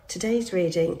Today's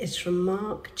reading is from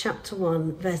Mark chapter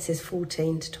 1, verses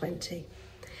 14 to 20.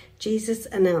 Jesus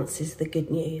announces the good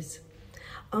news.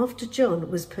 After John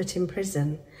was put in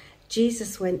prison,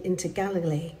 Jesus went into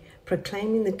Galilee,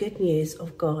 proclaiming the good news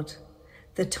of God.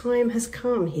 The time has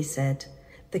come, he said.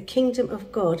 The kingdom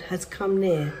of God has come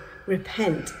near.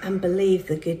 Repent and believe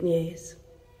the good news.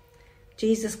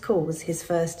 Jesus calls his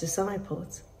first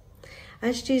disciples.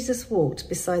 As Jesus walked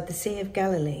beside the Sea of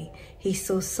Galilee, he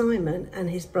saw Simon and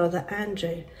his brother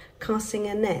Andrew casting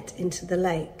a net into the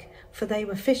lake, for they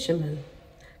were fishermen.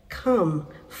 "Come,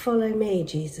 follow me,"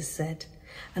 Jesus said,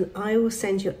 "and I will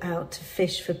send you out to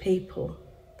fish for people."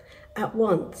 At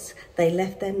once they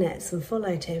left their nets and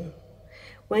followed him.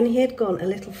 When he had gone a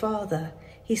little farther,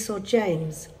 he saw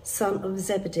James, son of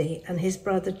Zebedee, and his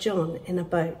brother John in a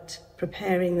boat,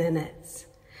 preparing their nets.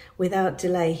 Without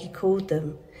delay he called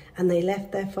them, and they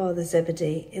left their father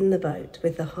Zebedee in the boat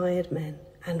with the hired men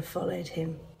and followed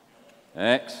him.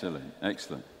 Excellent,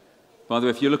 excellent. By the way,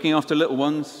 if you're looking after little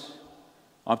ones,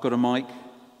 I've got a mic,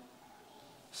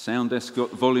 sound desk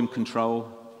got volume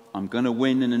control. I'm going to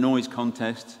win in a noise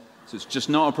contest, so it's just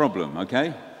not a problem,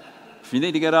 okay? If you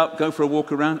need to get up, go for a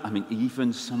walk around. I mean,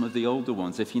 even some of the older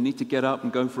ones, if you need to get up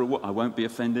and go for a walk, I won't be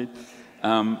offended.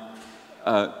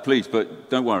 Please, but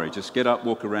don't worry. Just get up,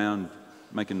 walk around,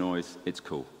 make a noise. It's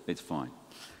cool. It's fine.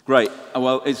 Great.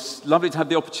 Well, it's lovely to have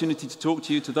the opportunity to talk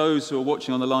to you, to those who are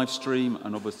watching on the live stream,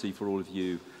 and obviously for all of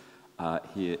you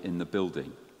here in the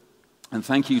building. And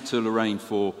thank you to Lorraine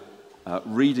for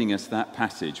reading us that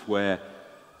passage where,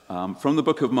 from the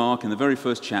book of Mark, in the very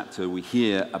first chapter, we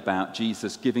hear about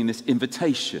Jesus giving this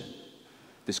invitation,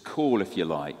 this call, if you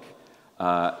like,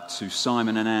 to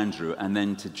Simon and Andrew, and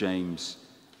then to James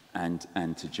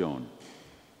and to John.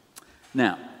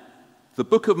 Now, the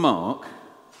book of Mark,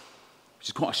 which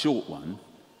is quite a short one,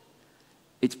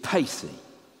 it's pacey.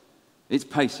 It's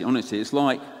pacey, honestly. It's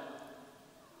like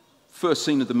first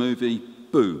scene of the movie,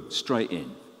 boom, straight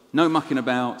in. No mucking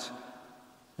about.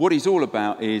 What he's all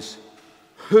about is,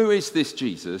 who is this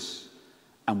Jesus,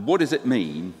 and what does it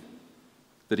mean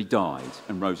that he died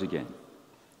and rose again?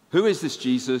 Who is this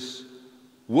Jesus?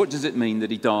 What does it mean that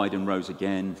he died and rose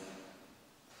again?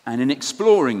 And in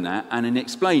exploring that and in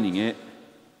explaining it,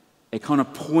 it kind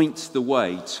of points the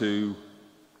way to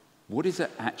what does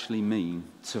it actually mean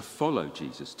to follow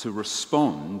Jesus, to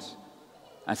respond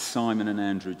as Simon and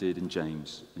Andrew did and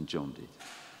James and John did.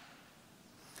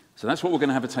 So that's what we're going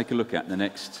to have a take a look at in the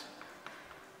next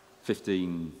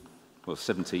 17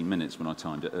 minutes when I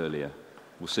timed it earlier.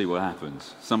 We'll see what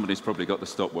happens. Somebody's probably got the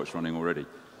stopwatch running already.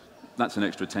 That's an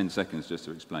extra 10 seconds just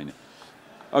to explain it.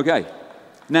 Okay,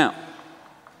 now,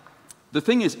 the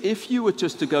thing is, if you were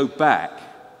just to go back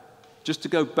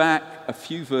a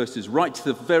few verses right to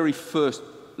the very first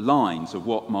lines of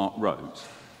what Mark wrote,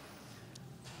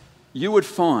 you would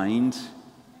find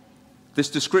this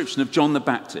description of John the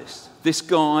Baptist, this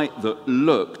guy that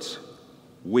looked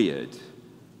weird,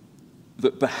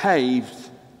 that behaved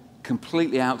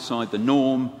completely outside the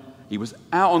norm. He was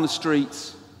out on the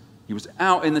streets, he was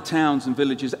out in the towns and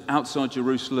villages outside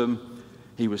Jerusalem.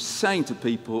 He was saying to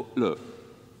people, look,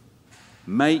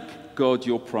 make God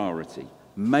your priority.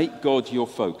 Make God your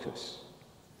focus.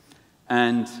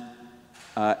 And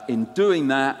in doing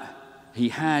that, he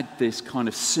had this kind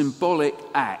of symbolic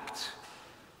act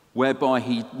whereby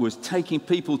he was taking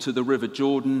people to the River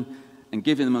Jordan and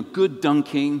giving them a good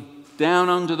dunking down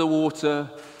under the water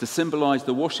to symbolize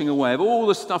the washing away of all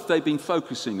the stuff they've been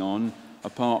focusing on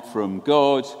apart from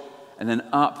God, and then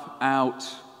up, out,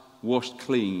 washed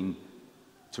clean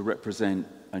to represent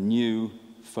a new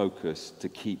focus, to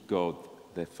keep God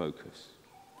their focus.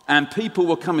 And people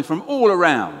were coming from all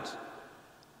around,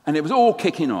 and it was all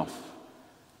kicking off.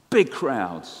 Big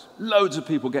crowds, loads of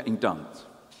people getting dunked.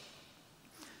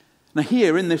 Now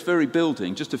here in this very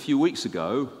building, just a few weeks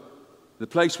ago, the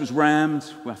place was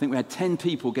rammed. I think we had 10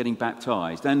 people getting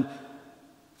baptized. And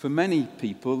for many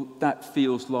people, that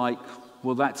feels like,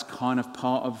 well, that's kind of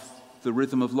part of the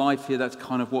rhythm of life here. That's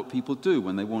kind of what people do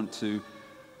when they want to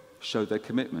show their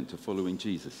commitment to following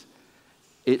Jesus.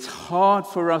 It's hard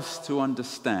for us to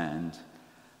understand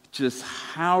just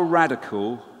how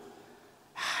radical,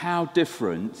 how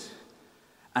different,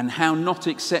 and how not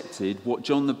accepted what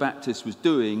John the Baptist was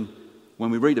doing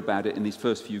when we read about it in these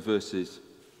first few verses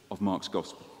of Mark's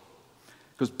Gospel.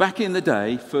 Because back in the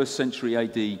day, first century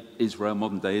AD Israel,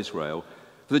 modern day Israel,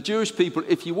 for the Jewish people,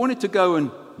 if you wanted to go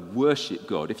and worship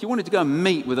God, if you wanted to go and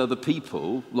meet with other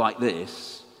people like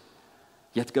this,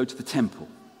 you had to go to the temple.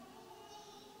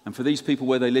 And for these people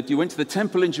where they lived, you went to the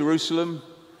temple in Jerusalem,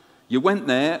 you went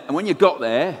there, and when you got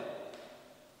there,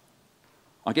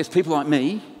 I guess people like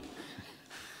me,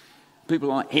 people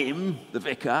like him, the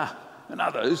vicar, and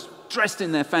others, dressed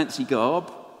in their fancy garb.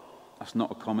 That's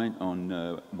not a comment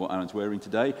on what Alan's wearing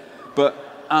today. But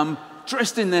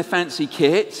dressed in their fancy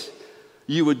kit,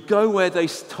 you would go where they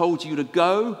told you to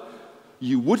go.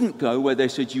 You wouldn't go where they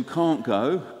said you can't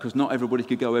go, because not everybody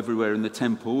could go everywhere in the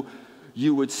temple.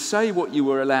 You would say what you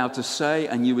were allowed to say,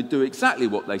 and you would do exactly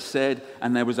what they said,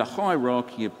 and there was a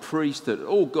hierarchy of priests that had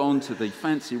all gone to the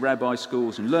fancy rabbi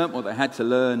schools and learnt what they had to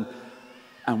learn.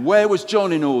 And where was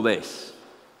John in all this?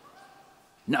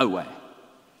 Nowhere.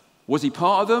 Was he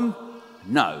part of them?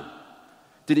 No.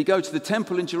 Did he go to the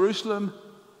temple in Jerusalem?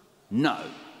 No.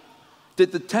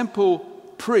 Did the temple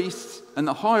priests and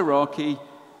the hierarchy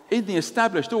in the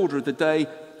established order of the day,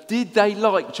 did they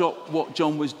like what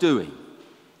John was doing?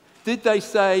 Did they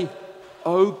say,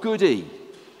 oh goody,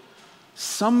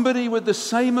 somebody with the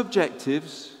same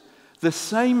objectives, the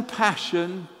same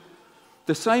passion,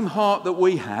 the same heart that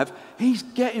we have, he's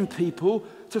getting people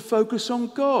to focus on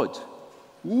God.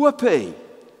 Whoopee.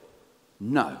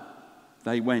 No,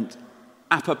 they went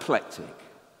apoplectic.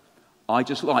 I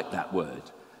just like that word.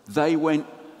 They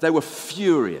were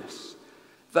furious.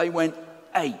 They went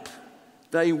ape.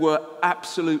 They were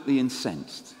absolutely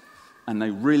incensed. And they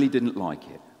really didn't like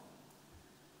it.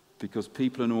 Because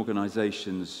people and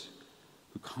organizations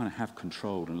who kind of have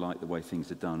control and like the way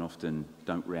things are done often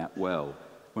don't react well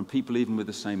when people, even with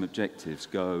the same objectives,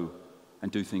 go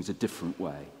and do things a different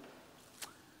way.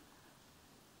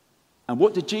 And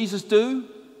what did Jesus do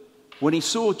when he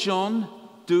saw John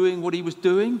doing what he was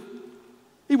doing?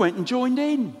 He went and joined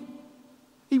in.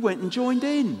 He went and joined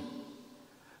in.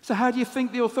 So how do you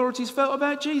think the authorities felt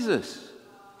about Jesus?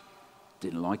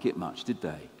 Didn't like it much, did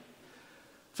they?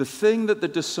 The thing that the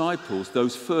disciples,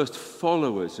 those first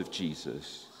followers of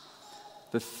Jesus,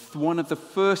 one of the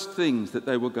first things that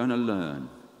they were going to learn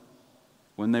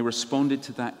when they responded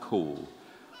to that call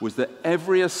was that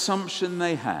every assumption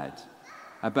they had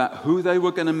about who they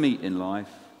were going to meet in life,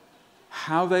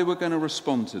 how they were going to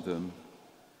respond to them,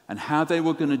 and how they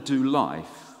were going to do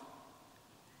life,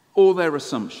 all their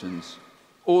assumptions,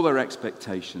 all their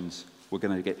expectations were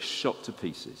going to get shot to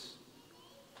pieces.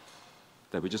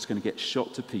 They were just going to get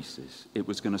shot to pieces. It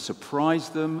was going to surprise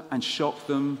them and shock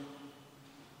them,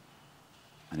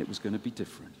 and it was going to be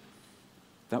different.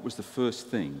 That was the first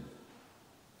thing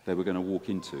they were going to walk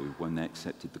into when they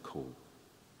accepted the call.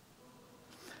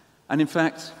 And in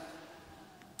fact,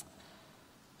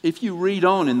 if you read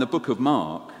on in the book of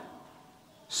Mark,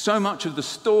 so much of the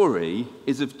story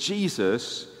is of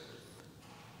Jesus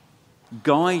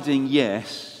guiding,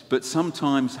 yes, but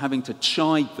sometimes having to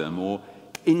chide them or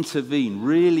intervene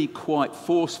really quite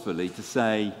forcefully to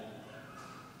say,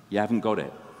 you haven't got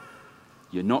it.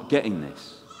 You're not getting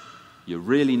this. You're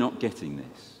really not getting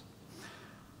this.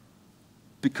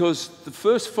 Because the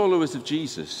first followers of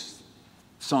Jesus,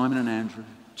 Simon and Andrew,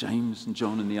 James and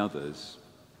John and the others,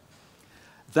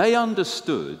 they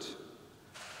understood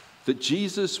that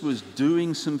Jesus was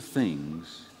doing some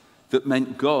things that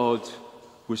meant God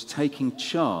was taking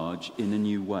charge in a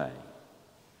new way.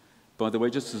 By the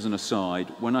way, just as an aside,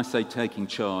 when I say taking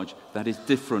charge, that is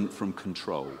different from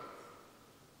control.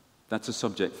 That's a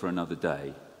subject for another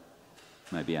day.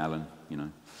 Maybe Alan,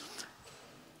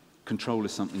 Control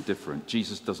is something different.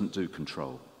 Jesus doesn't do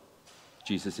control.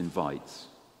 Jesus invites.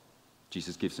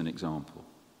 Jesus gives an example.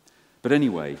 But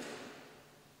anyway,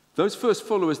 those first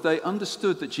followers, they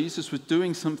understood that Jesus was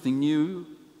doing something new,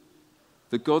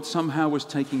 that God somehow was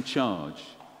taking charge.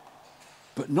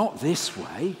 But not this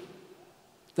way.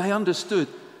 They understood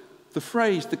the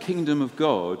phrase, the kingdom of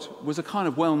God, was a kind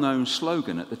of well-known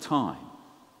slogan at the time.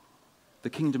 The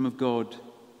kingdom of God,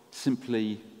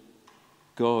 simply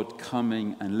God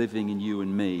coming and living in you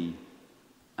and me,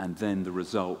 and then the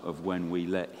result of when we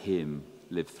let him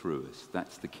live through us.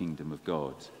 That's the kingdom of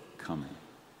God coming.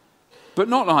 But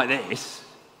not like this.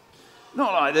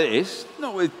 Not like this.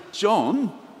 Not with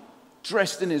John,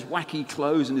 dressed in his wacky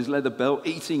clothes and his leather belt,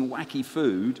 eating wacky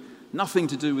food. Nothing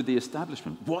to do with the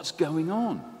establishment. What's going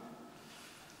on?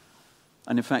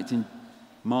 And in fact, in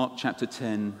Mark chapter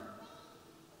 10,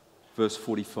 verse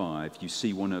 45, you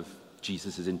see one of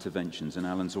Jesus' interventions, and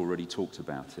Alan's already talked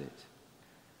about it.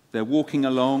 They're walking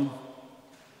along,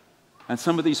 and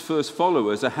some of these first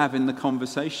followers are having the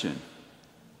conversation.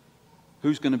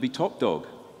 Who's going to be top dog,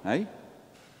 eh?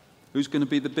 Who's going to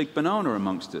be the big banana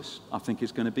amongst us? I think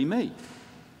it's going to be me.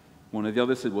 One of the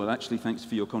others said, well, actually, thanks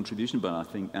for your contribution, but I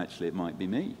think actually it might be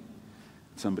me.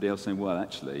 Somebody else saying, well,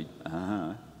 actually,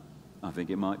 I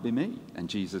think it might be me. And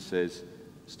Jesus says,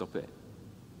 stop it.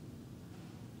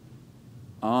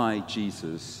 I,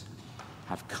 Jesus,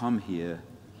 have come here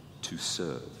to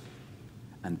serve.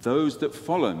 And those that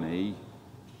follow me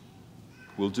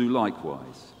will do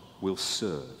likewise, will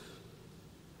serve.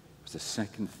 It was the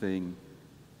second thing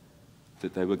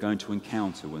that they were going to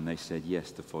encounter when they said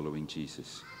yes to following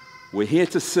Jesus. We're here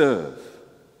to serve.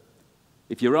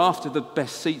 If you're after the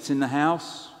best seats in the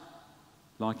house,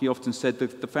 like he often said, the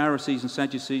Pharisees and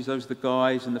Sadducees, those are the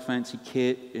guys in the fancy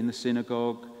kit in the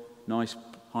synagogue, nice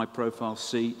high-profile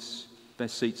seats,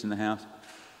 best seats in the house.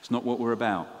 It's not what we're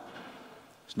about.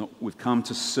 It's not. We've come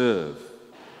to serve,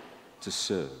 to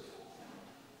serve.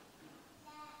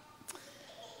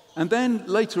 And then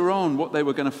later on, what they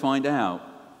were going to find out,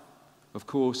 of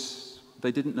course,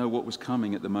 they didn't know what was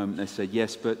coming at the moment they said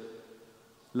yes, but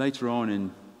later on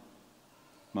in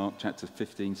Mark chapter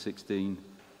 15, 16,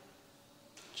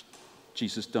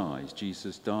 Jesus dies.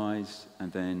 Jesus dies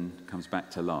and then comes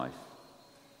back to life.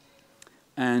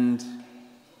 And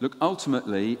look,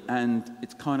 ultimately, and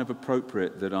it's kind of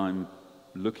appropriate that I'm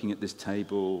looking at this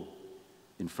table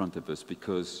in front of us,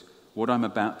 because what I'm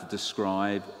about to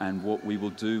describe and what we will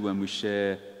do when we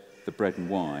share the bread and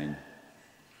wine,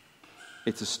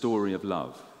 it's a story of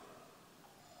love.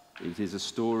 It is a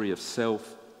story of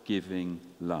self-giving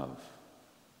love.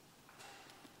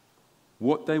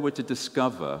 What they were to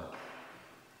discover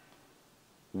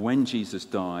when Jesus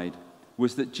died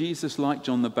was that Jesus, like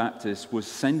John the Baptist, was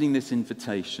sending this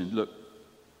invitation. Look,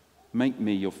 make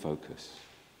me your focus.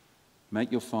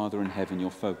 Make your Father in heaven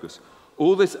your focus.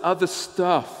 All this other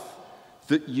stuff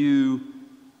that you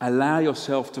allow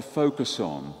yourself to focus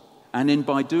on, and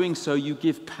by doing so you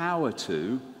give power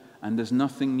to, and there's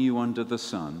nothing new under the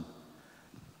sun.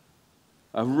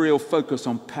 A real focus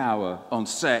on power, on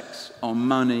sex, on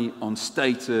money, on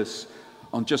status,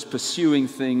 on just pursuing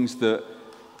things that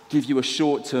give you a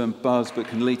short-term buzz but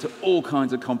can lead to all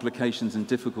kinds of complications and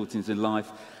difficulties in life.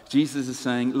 Jesus is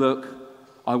saying, look,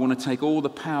 I want to take all the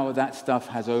power that stuff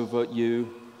has over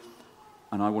you,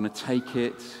 and I want to take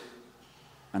it,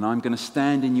 and I'm going to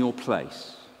stand in your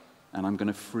place, and I'm going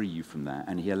to free you from that.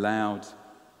 And he allowed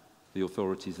the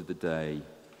authorities of the day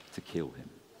to kill him.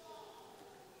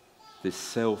 This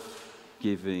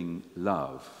self-giving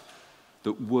love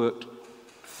that worked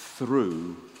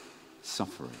through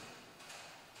suffering.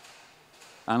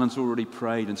 Alan's already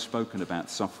prayed and spoken about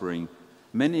suffering.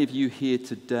 Many of you here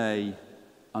today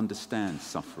understand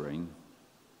suffering.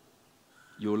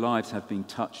 Your lives have been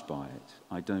touched by it.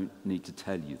 I don't need to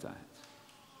tell you that.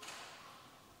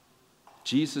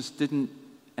 Jesus didn't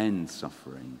end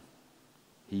suffering.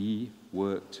 He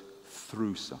worked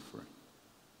through suffering.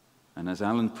 And as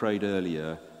Alan prayed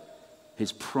earlier,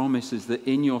 his promise is that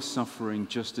in your suffering,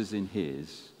 just as in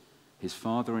his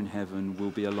Father in heaven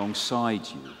will be alongside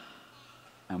you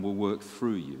and will work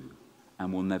through you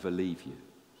and will never leave you.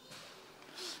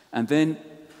 And then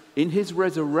in his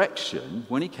resurrection,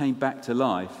 when he came back to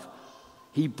life,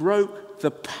 he broke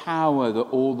the power that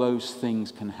all those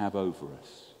things can have over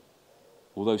us.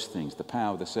 All those things, the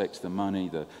power, the sex, the money,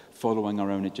 the following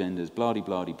our own agendas,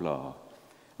 blah-de-blah-de-blah.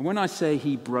 And when I say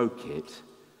he broke it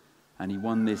and he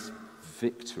won this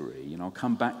victory, and I'll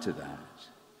come back to that.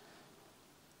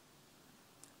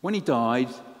 When he died,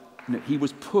 he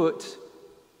was put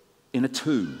in a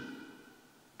tomb.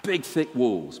 Big, thick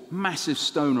walls, massive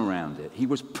stone around it. He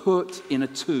was put in a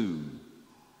tomb.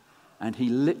 And he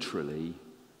literally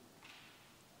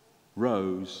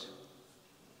rose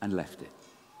and left it.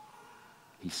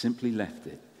 He simply left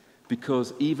it.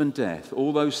 Because even death,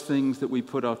 all those things that we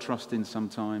put our trust in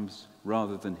sometimes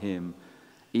rather than him,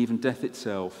 even death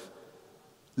itself,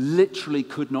 literally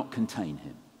could not contain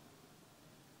him.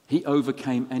 He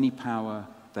overcame any power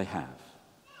they have.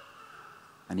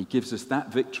 And he gives us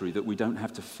that victory that we don't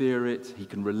have to fear it. He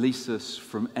can release us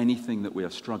from anything that we are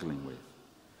struggling with.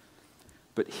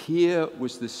 But here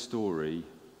was this story.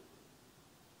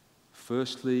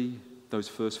 Firstly, those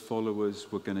first followers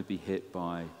were going to be hit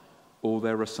by all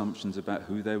their assumptions about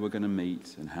who they were going to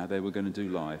meet and how they were going to do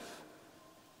life.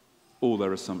 All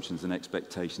their assumptions and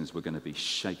expectations were going to be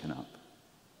shaken up.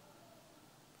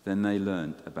 Then they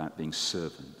learned about being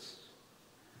servants.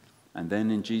 And then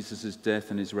in Jesus'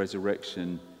 death and his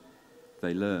resurrection,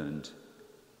 they learned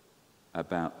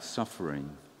about suffering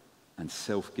and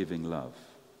self-giving love.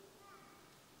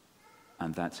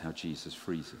 And that's how Jesus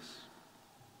frees us.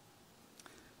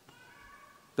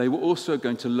 They were also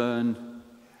going to learn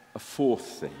a fourth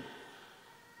thing.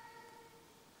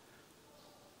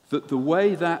 That the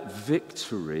way that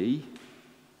victory,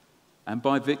 and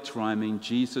by victory I mean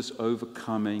Jesus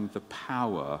overcoming the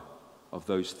power of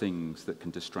those things that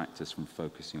can distract us from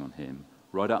focusing on him,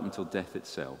 right up until death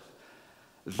itself.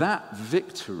 That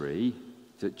victory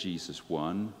that Jesus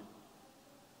won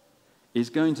is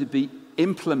going to be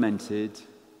implemented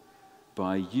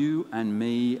by you and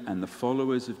me and the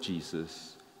followers of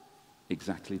Jesus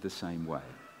exactly the same way.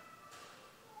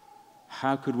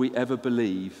 How could we ever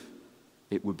believe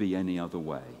it would be any other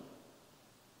way?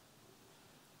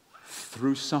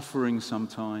 Through suffering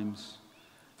sometimes,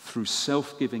 through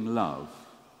self-giving love,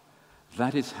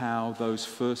 that is how those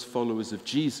first followers of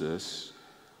Jesus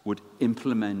would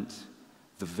implement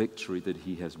the victory that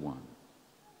he has won.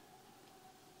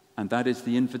 And that is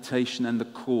the invitation and the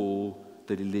call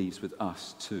that he leaves with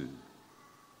us too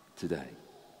today.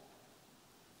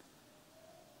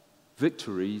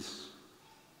 Victories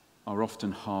are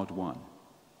often hard won.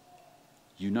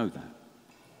 You know that.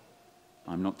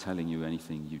 I'm not telling you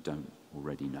anything you don't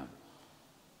already know.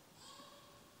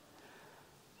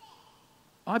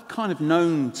 I've kind of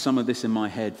known some of this in my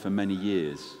head for many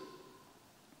years.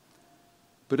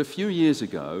 But a few years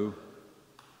ago,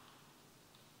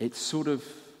 it's sort of,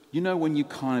 you know, when you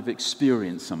kind of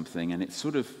experience something and it's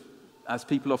sort of, as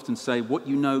people often say, what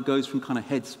you know goes from kind of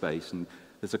headspace and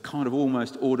there's a kind of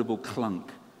almost audible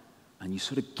clunk and you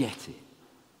sort of get it.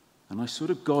 And I sort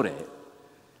of got it.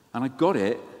 And I got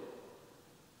it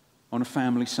on a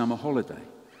family summer holiday.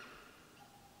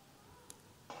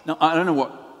 Now, I don't know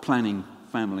what planning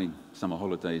family summer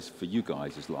holidays for you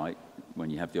guys is like when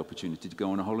you have the opportunity to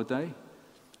go on a holiday.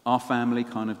 Our family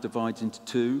kind of divides into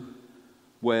two,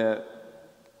 where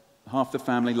half the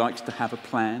family likes to have a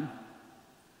plan.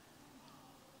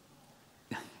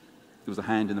 There was a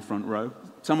hand in the front row.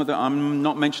 Some of the, I'm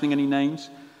not mentioning any names,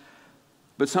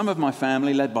 but some of my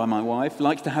family, led by my wife,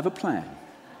 likes to have a plan.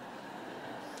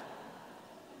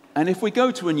 And if we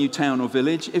go to a new town or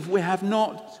village, if we have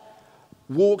not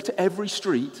walked every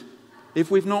street,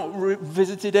 if we've not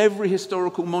visited every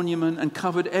historical monument and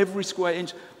covered every square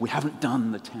inch, we haven't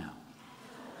done the town.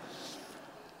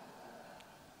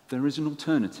 There is an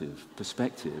alternative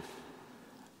perspective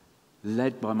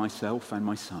led by myself and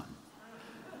my son,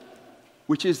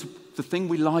 which is the thing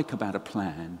we like about a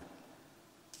plan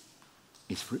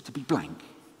is for it to be blank,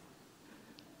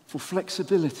 for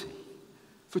flexibility,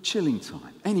 for chilling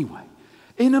time. Anyway,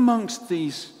 in amongst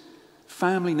these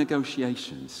family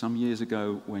negotiations, some years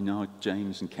ago when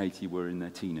James and Katie were in their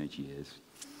teenage years,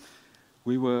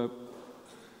 we were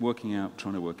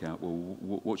trying to work out, well,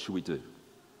 what should we do?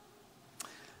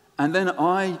 And then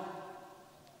I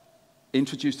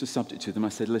introduced a subject to them. I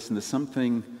said, listen, there's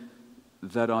something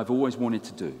that I've always wanted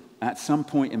to do at some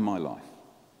point in my life.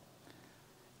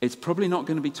 It's probably not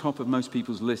going to be top of most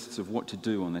people's lists of what to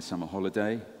do on their summer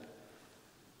holiday,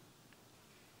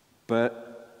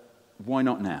 but why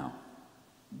not now?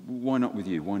 Why not with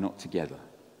you? Why not together?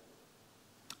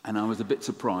 And I was a bit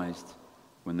surprised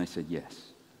when they said yes.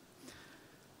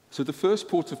 So the first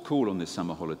port of call on this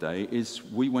summer holiday is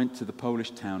we went to the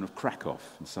Polish town of Krakow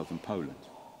in southern Poland.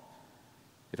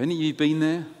 If any of you have been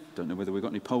there, don't know whether we've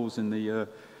got any Poles in the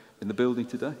building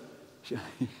today.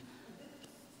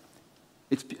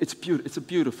 It's a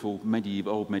beautiful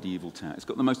old medieval town. It's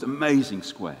got the most amazing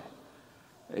square.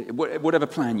 Whatever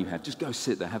plan you have, just go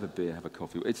sit there, have a beer, have a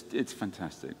coffee. It's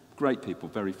fantastic. Great people,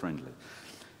 very friendly.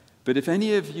 But if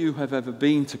any of you have ever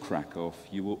been to Krakow,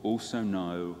 you will also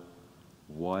know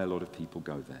why a lot of people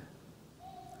go there.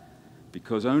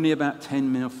 Because only about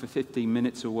 10 minutes or 15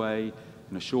 minutes away,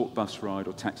 in a short bus ride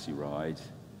or taxi ride,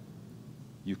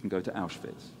 you can go to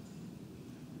Auschwitz,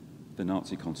 the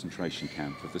Nazi concentration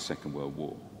camp of the Second World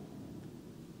War.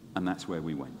 And that's where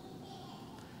we went.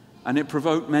 And it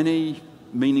provoked many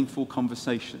meaningful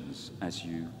conversations, as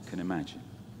you can imagine.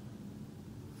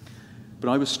 But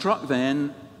I was struck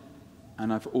then,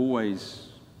 and I've always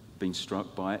been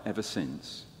struck by it ever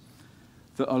since,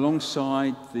 that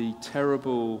alongside the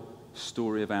terrible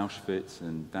story of Auschwitz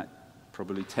and that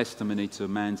probably testimony to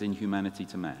man's inhumanity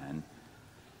to man,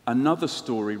 another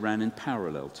story ran in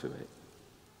parallel to it.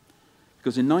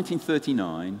 Because in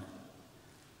 1939,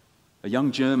 a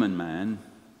young German man,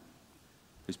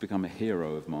 who's become a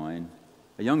hero of mine,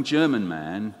 a young German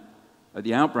man, at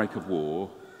the outbreak of war,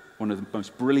 one of the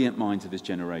most brilliant minds of his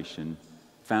generation,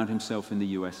 found himself in the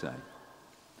USA.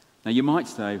 Now you might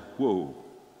say, whoa,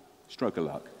 stroke of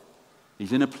luck.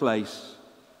 He's in a place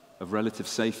of relative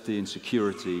safety and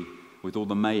security with all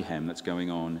the mayhem that's going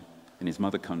on in his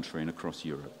mother country and across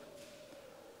Europe.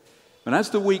 But as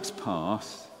the weeks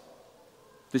pass,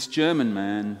 this German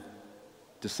man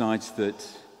decides that,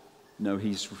 no,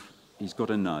 he's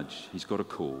got a nudge, he's got a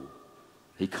call.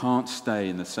 He can't stay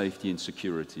in the safety and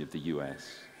security of the US.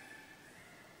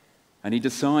 And he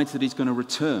decides that he's going to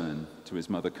return to his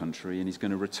mother country and he's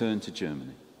going to return to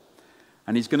Germany.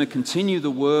 And he's going to continue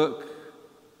the work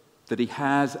that he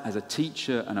has as a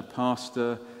teacher and a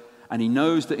pastor And he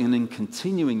knows that in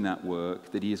continuing that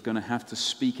work, that he is going to have to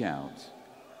speak out,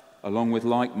 along with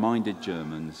like-minded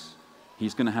Germans.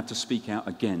 He's going to have to speak out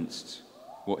against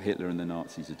what Hitler and the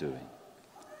Nazis are doing.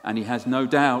 And he has no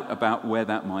doubt about where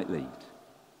that might lead.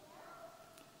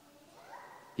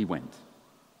 He went.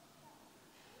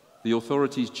 The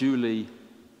authorities duly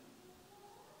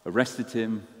arrested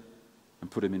him and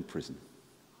put him in prison.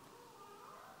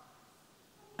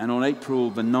 And on April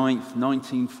the 9th,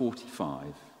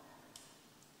 1945,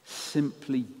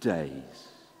 simply days,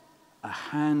 a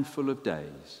handful of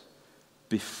days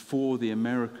before the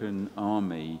American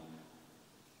army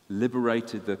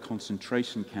liberated the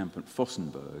concentration camp at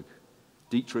Flossenbürg,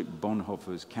 Dietrich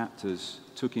Bonhoeffer's captors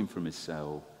took him from his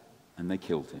cell and they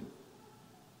killed him.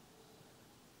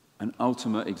 An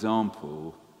ultimate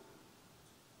example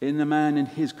in the man in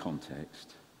his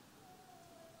context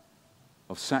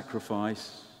of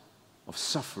sacrifice, of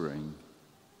suffering,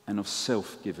 and of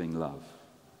self-giving love.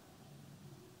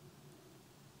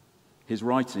 His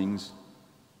writings,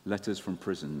 letters from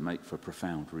prison, make for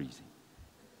profound reading.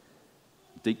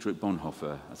 Dietrich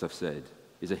Bonhoeffer, as I've said,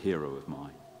 is a hero of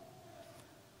mine.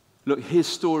 Look, his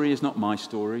story is not my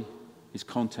story. His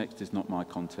context is not my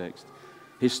context.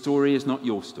 His story is not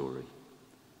your story.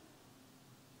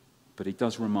 But he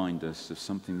does remind us of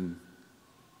something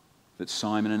that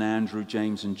Simon and Andrew,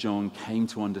 James and John came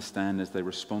to understand as they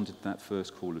responded to that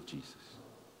first call of Jesus.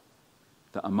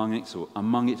 That among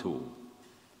it all,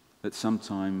 that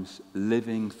sometimes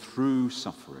living through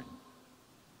suffering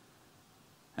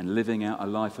and living out a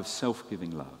life of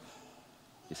self-giving love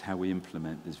is how we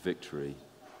implement this victory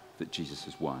that Jesus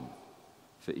has won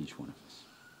for each one of us.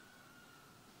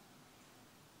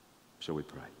 Shall we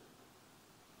pray?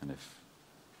 And if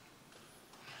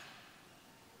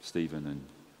Stephen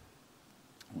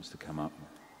wants to come up,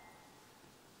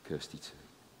 Kirsty too.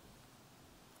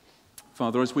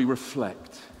 Father, as we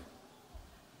reflect,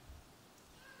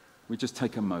 we just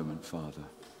take a moment, Father,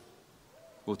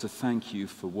 Lord, to thank you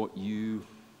for what you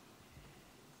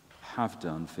have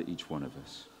done for each one of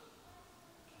us.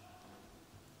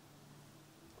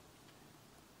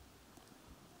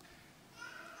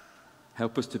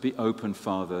 Help us to be open,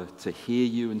 Father, to hear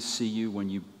you and see you when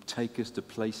you take us to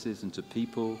places and to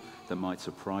people that might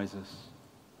surprise us.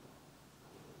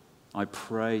 I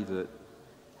pray that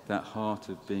that heart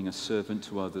of being a servant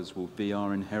to others will be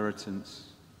our inheritance,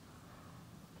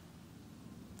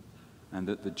 and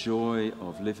that the joy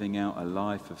of living out a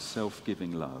life of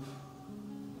self-giving love,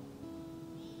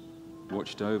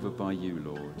 watched over by you,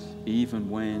 Lord, even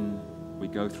when we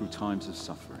go through times of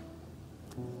suffering.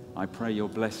 I pray your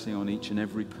blessing on each and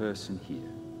every person here,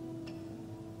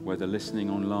 whether listening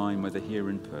online, whether here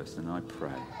in person. I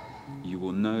pray you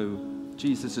will know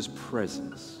Jesus'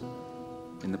 presence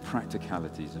in the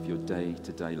practicalities of your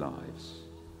day-to-day lives,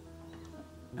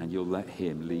 and you'll let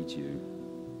him lead you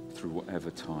through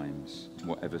whatever times,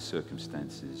 whatever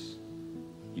circumstances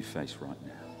you face right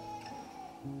now.